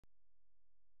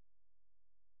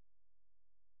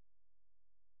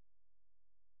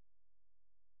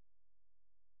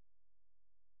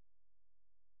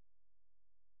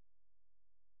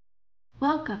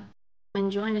Welcome, and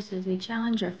join us as we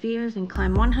challenge our fears and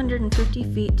climb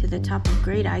 150 feet to the top of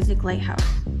Great Isaac Lighthouse.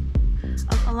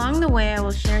 Along the way, I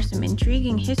will share some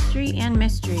intriguing history and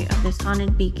mystery of this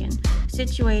haunted beacon,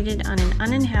 situated on an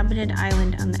uninhabited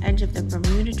island on the edge of the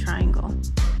Bermuda Triangle.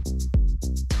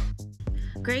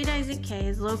 Great Isaac Cay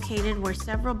is located where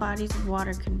several bodies of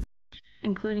water converge,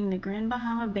 including the Grand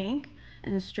Bahama Bank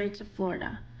and the Straits of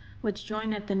Florida, which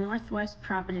join at the Northwest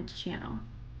Providence Channel.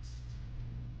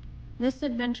 This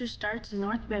adventure starts in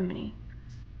North Bimini.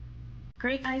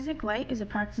 Great Isaac Light is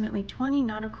approximately 20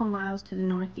 nautical miles to the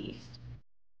northeast.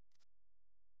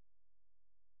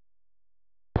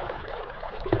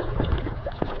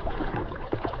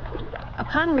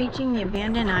 Upon reaching the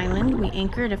abandoned island, we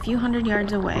anchored a few hundred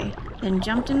yards away, then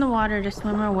jumped in the water to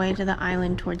swim our way to the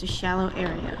island towards a shallow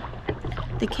area.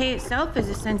 The cay itself is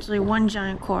essentially one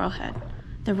giant coral head.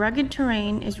 The rugged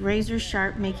terrain is razor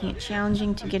sharp, making it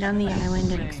challenging to get on the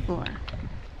island and explore.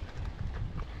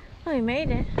 Oh, we made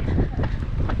it.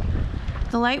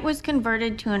 The light was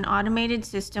converted to an automated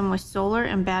system with solar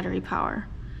and battery power.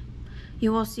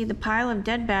 You will see the pile of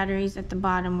dead batteries at the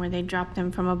bottom where they dropped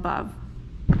them from above.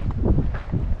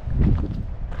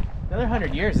 Another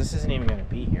 100 years, this isn't even going to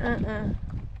be here.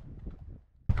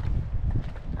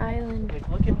 Island. Like,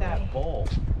 look at that bowl.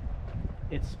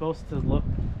 It's supposed to look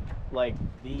like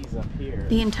these up here.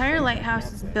 The entire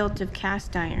lighthouse is built of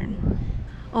cast iron.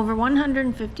 Over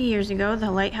 150 years ago,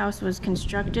 the lighthouse was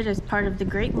constructed as part of the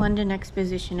Great London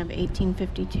Exposition of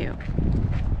 1852.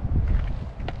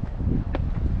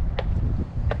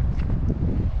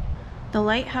 The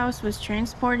lighthouse was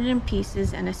transported in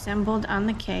pieces and assembled on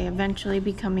the cay, eventually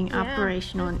becoming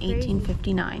operational in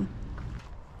 1859.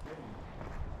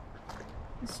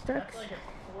 That's like a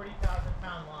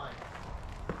 40,000-pound line.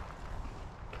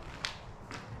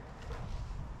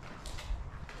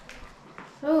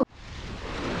 Oh.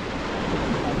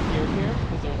 Here,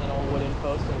 because there's an old wooden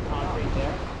post and concrete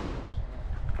there.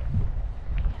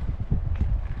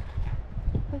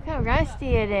 Look how rusty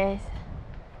it is.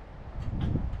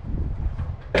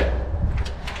 I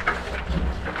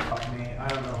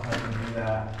don't know how to do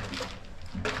that.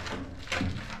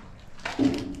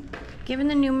 Given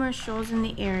the numerous shoals in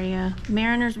the area,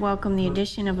 mariners welcome the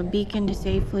addition of a beacon to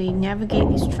safely navigate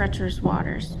these treacherous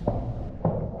waters.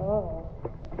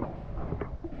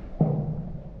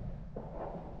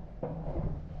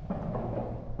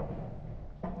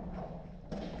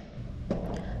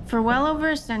 For well over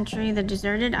a century, the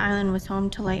deserted island was home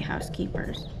to lighthouse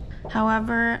keepers.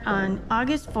 However, on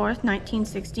August 4th,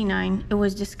 1969, it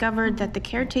was discovered that the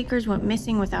caretakers went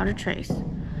missing without a trace.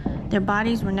 Their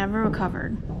bodies were never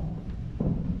recovered.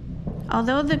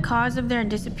 Although the cause of their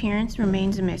disappearance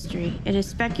remains a mystery, it is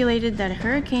speculated that a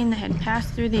hurricane that had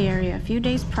passed through the area a few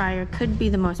days prior could be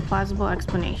the most plausible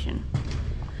explanation.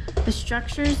 The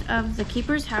structures of the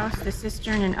keeper's house, the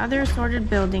cistern, and other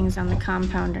assorted buildings on the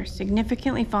compound are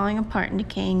significantly falling apart and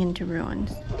decaying into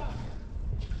ruins.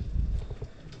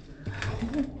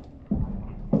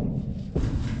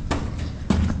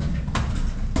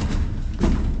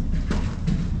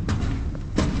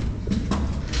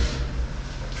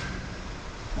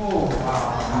 Oh,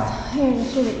 wow. Here, you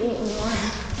should have eaten one.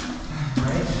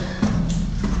 Right?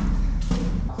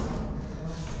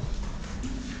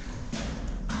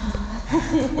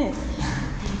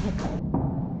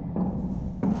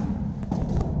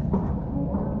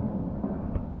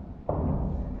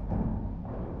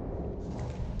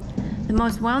 The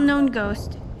most well-known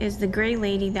ghost is the Gray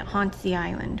Lady that haunts the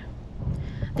island.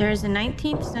 There is a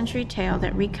 19th century tale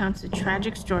that recounts the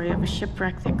tragic story of a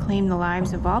shipwreck that claimed the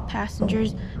lives of all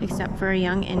passengers except for a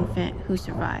young infant who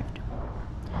survived.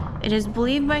 It is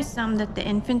believed by some that the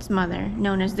infant's mother,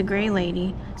 known as the Gray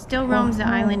Lady, still roams the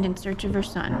island in search of her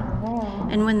son,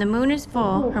 and when the moon is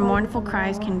full, her mournful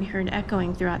cries can be heard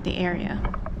echoing throughout the area.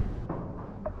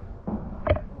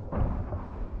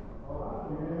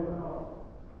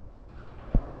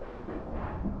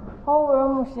 Oh, we're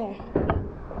almost there.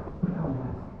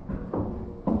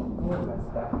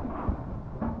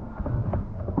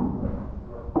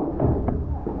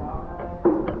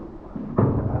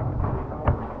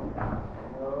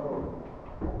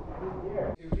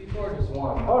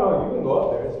 Oh no, you can go up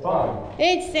there, it's fine.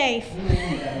 It's safe.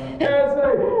 Yeah, it's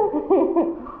safe.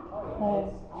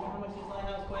 How much this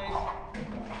lighthouse weighs?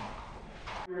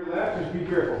 On your left, just be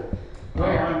careful.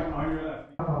 Where? On your left.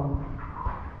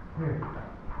 Here.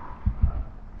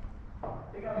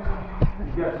 You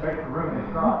got some extra room in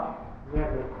the crotch. You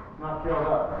have to not fill it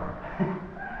up.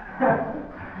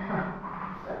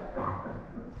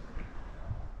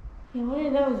 Yeah, what are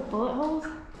those, bullet holes?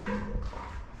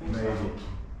 Maybe.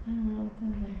 I don't know what's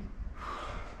in there.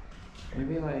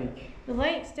 Maybe like The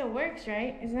light still works,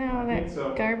 right? Isn't that all I that think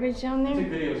so. garbage down Take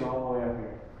there? videos all the way up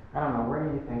here. I don't know. Where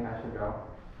do you think I should go?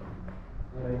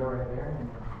 Should I go right there?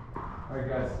 Alright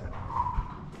guys,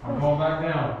 I'm going back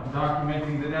down. I'm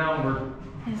documenting the downward.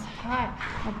 It's hot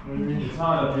up here. It's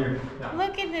hot up here. Yeah.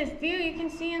 Look at this view. You can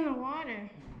see in the water.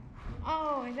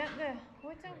 Oh, is that the...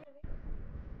 What's over there?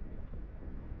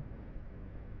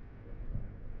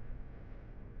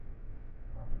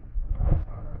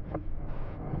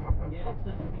 Yeah, it's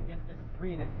just to get this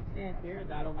screen. If you stand here,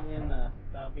 that'll be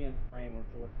in frame.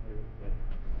 Let's look through it.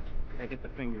 Can I get the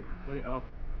finger? Oh,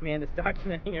 man, it's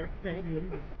documenting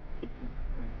everything.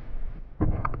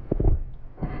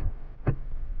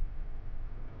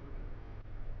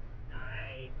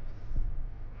 Nice.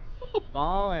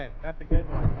 Ballin'. That's a good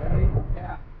one. Ready?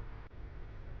 Yeah.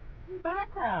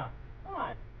 Background. Come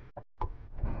on.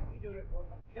 You do it.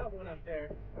 The other one up there.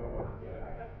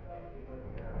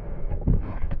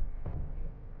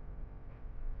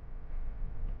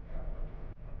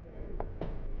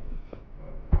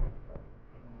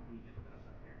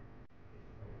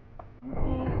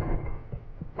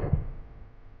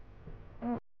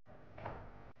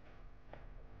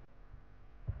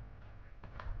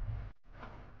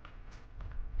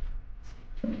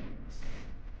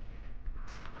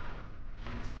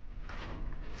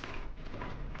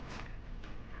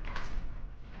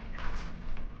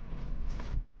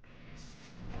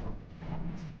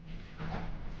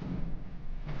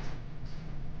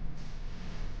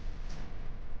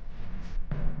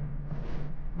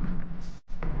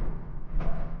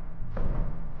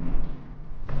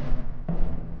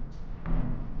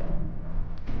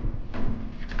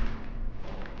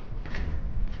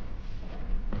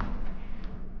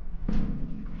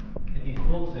 It'd be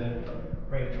cool to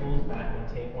bring tools back and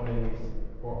take one of these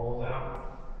holes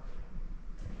out.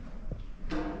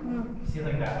 See,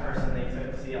 like that person, they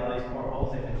took, see all these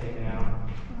holes they've been taken out.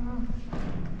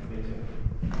 Me too.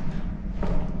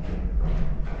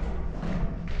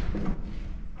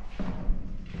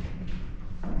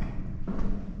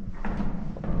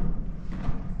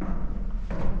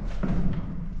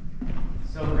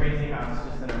 So crazy how it's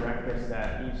just an erector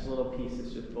set. Each little piece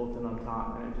is just bolted on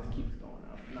top and it just keeps going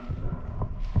up and up and up.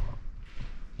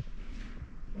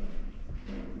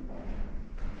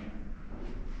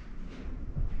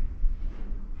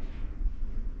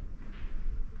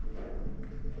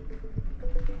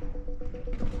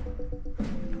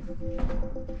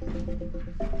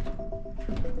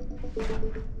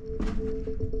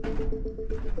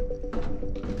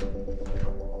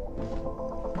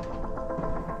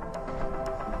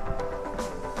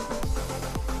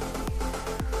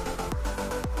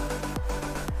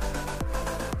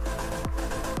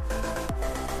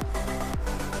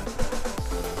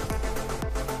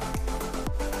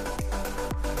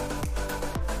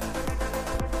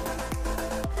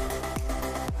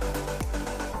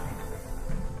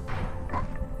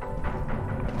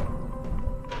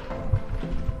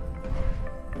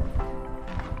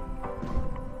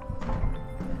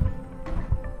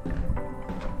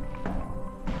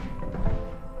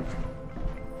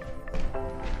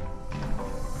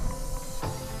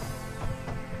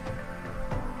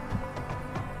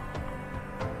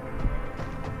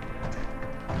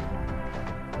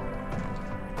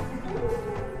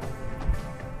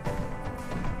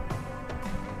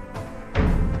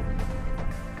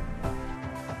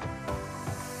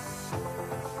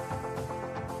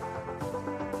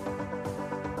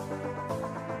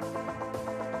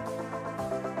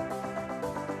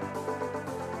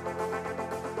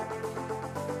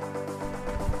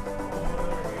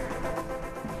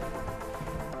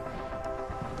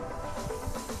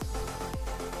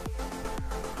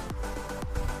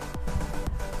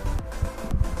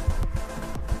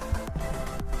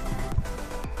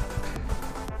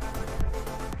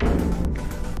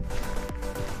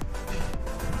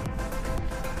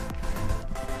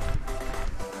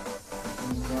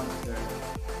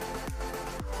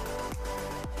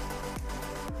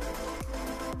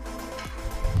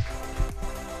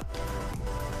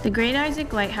 The Great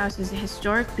Isaac Lighthouse is a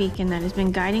historic beacon that has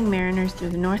been guiding mariners through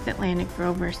the North Atlantic for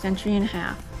over a century and a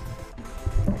half.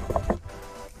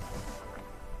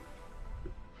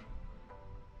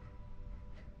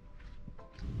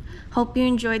 Hope you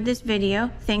enjoyed this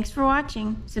video. Thanks for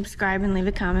watching. Subscribe and leave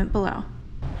a comment below.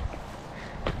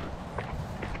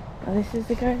 Oh, this is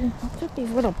the garden. What's with these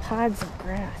little pods of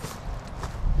grass?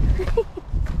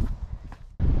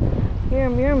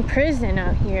 You're in prison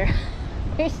out here.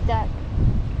 You're stuck.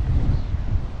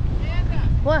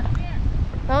 What?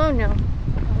 Oh no.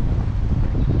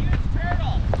 Huge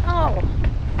turtle. Oh.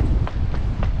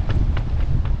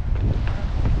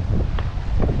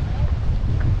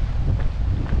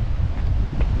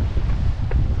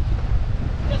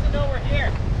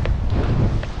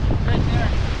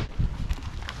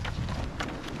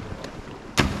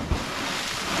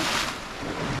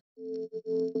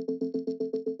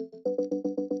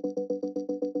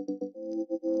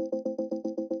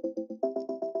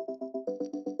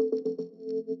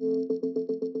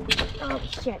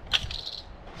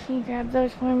 Can you grab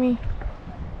those for me?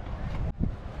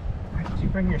 Why did you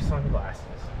bring your sunglasses?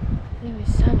 It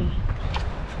was sunny.